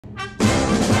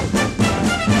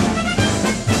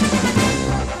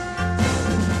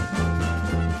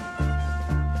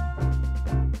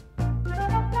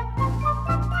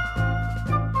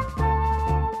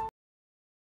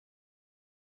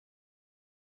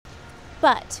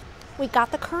But we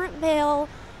got the current bill,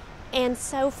 and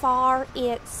so far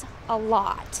it's a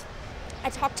lot. I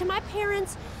talked to my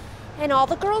parents and all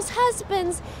the girls'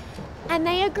 husbands, and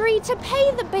they agreed to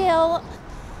pay the bill,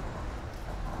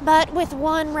 but with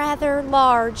one rather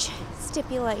large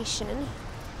stipulation.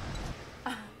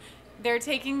 They're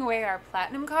taking away our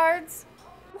platinum cards?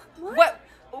 What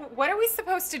are we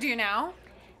supposed to do now?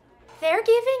 They're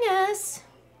giving us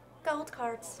gold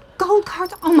cards. Gold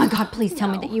cards? Oh my God, please tell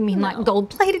me that you mean like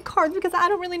gold-plated cards, because I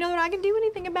don't really know that I can do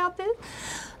anything about this.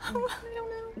 I don't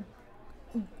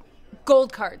know.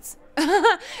 Gold cards.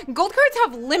 Gold cards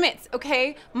have limits,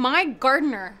 okay? My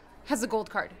gardener has a gold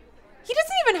card. He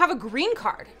doesn't even have a green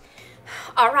card.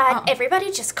 All right,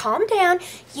 everybody just calm down.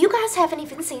 You guys haven't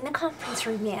even seen the conference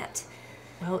room yet.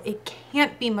 Well, it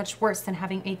can't be much worse than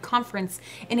having a conference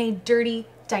in a dirty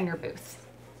diner booth.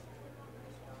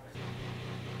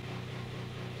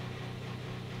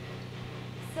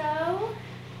 So,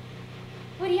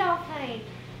 what do y'all think?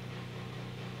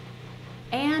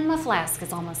 And my flask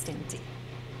is almost empty.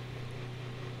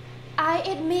 I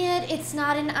admit it's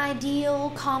not an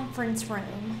ideal conference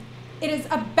room. It is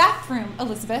a bathroom,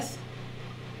 Elizabeth.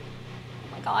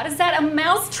 Oh my God, is that a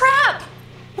mouse trap?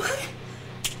 What?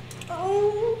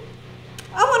 Oh,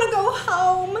 I want to go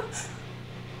home.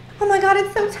 Oh my God,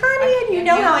 it's so tiny, and you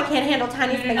know how I can't handle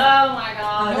tiny spaces. Oh my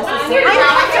God.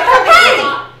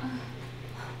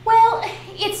 Well,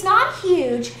 it's not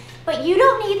huge, but you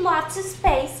don't need lots of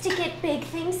space to get big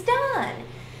things done.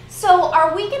 So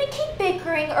are we going to keep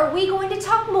bickering, or are we going to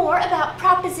talk more about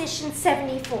Proposition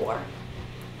 74?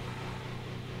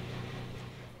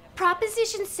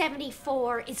 Proposition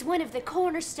 74 is one of the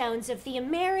cornerstones of the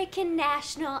American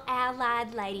National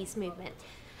Allied Ladies Movement,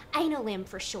 ANALM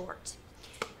for short.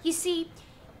 You see,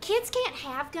 kids can't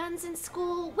have guns in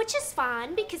school, which is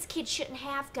fine because kids shouldn't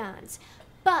have guns.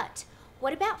 But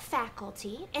what about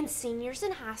faculty and seniors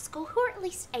in high school who are at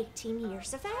least 18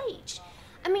 years of age?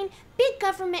 I mean, big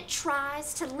government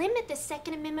tries to limit the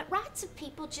Second Amendment rights of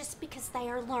people just because they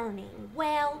are learning.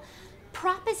 Well,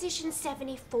 Proposition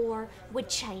 74 would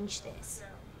change this.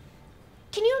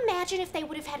 Can you imagine if they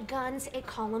would have had guns at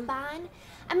Columbine?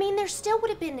 I mean, there still would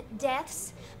have been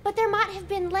deaths, but there might have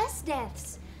been less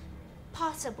deaths.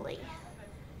 Possibly.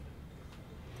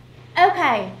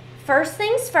 Okay, first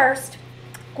things first.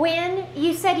 Gwen,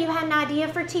 you said you had an idea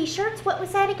for t-shirts. What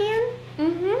was that again?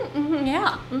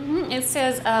 It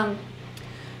says,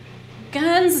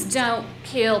 guns don't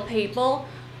kill people.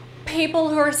 People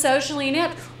who are socially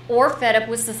inept or fed up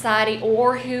with society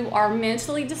or who are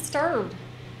mentally disturbed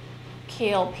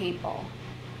kill people.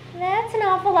 That's an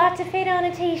awful lot to fit on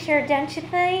a t-shirt, don't you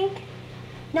think?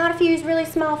 Not if you use really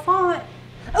small font.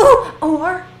 Oh,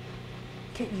 or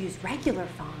could use regular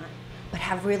font, but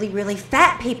have really, really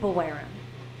fat people wear them.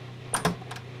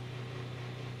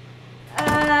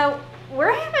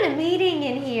 We're having a meeting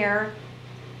in here.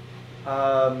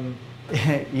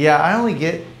 Yeah, I only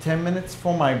get 10 minutes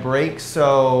for my break,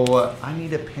 so I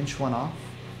need to pinch one off.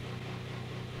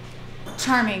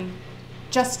 Charming.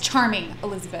 Just charming,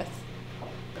 Elizabeth.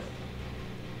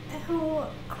 Oh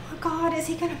my God, is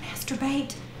he gonna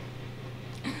masturbate?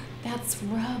 That's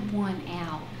rub one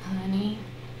out, honey.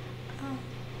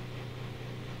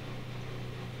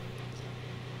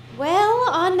 Well,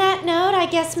 on that note, I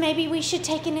guess maybe we should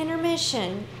take an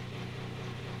intermission.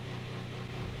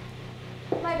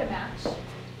 Light a match.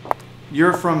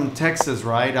 You're from Texas,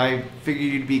 right? I figured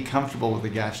you'd be comfortable with a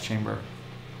gas chamber.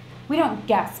 We don't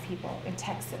gas people in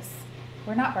Texas.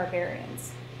 We're not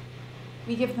barbarians.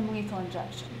 We give them lethal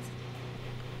injections.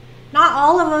 Not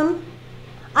all of them.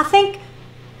 I think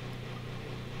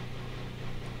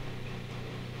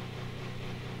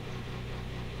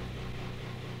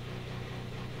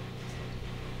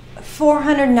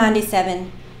 $497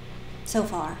 so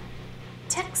far.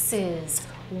 Texas,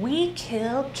 we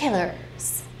kill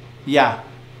killers. Yeah,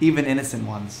 even innocent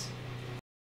ones.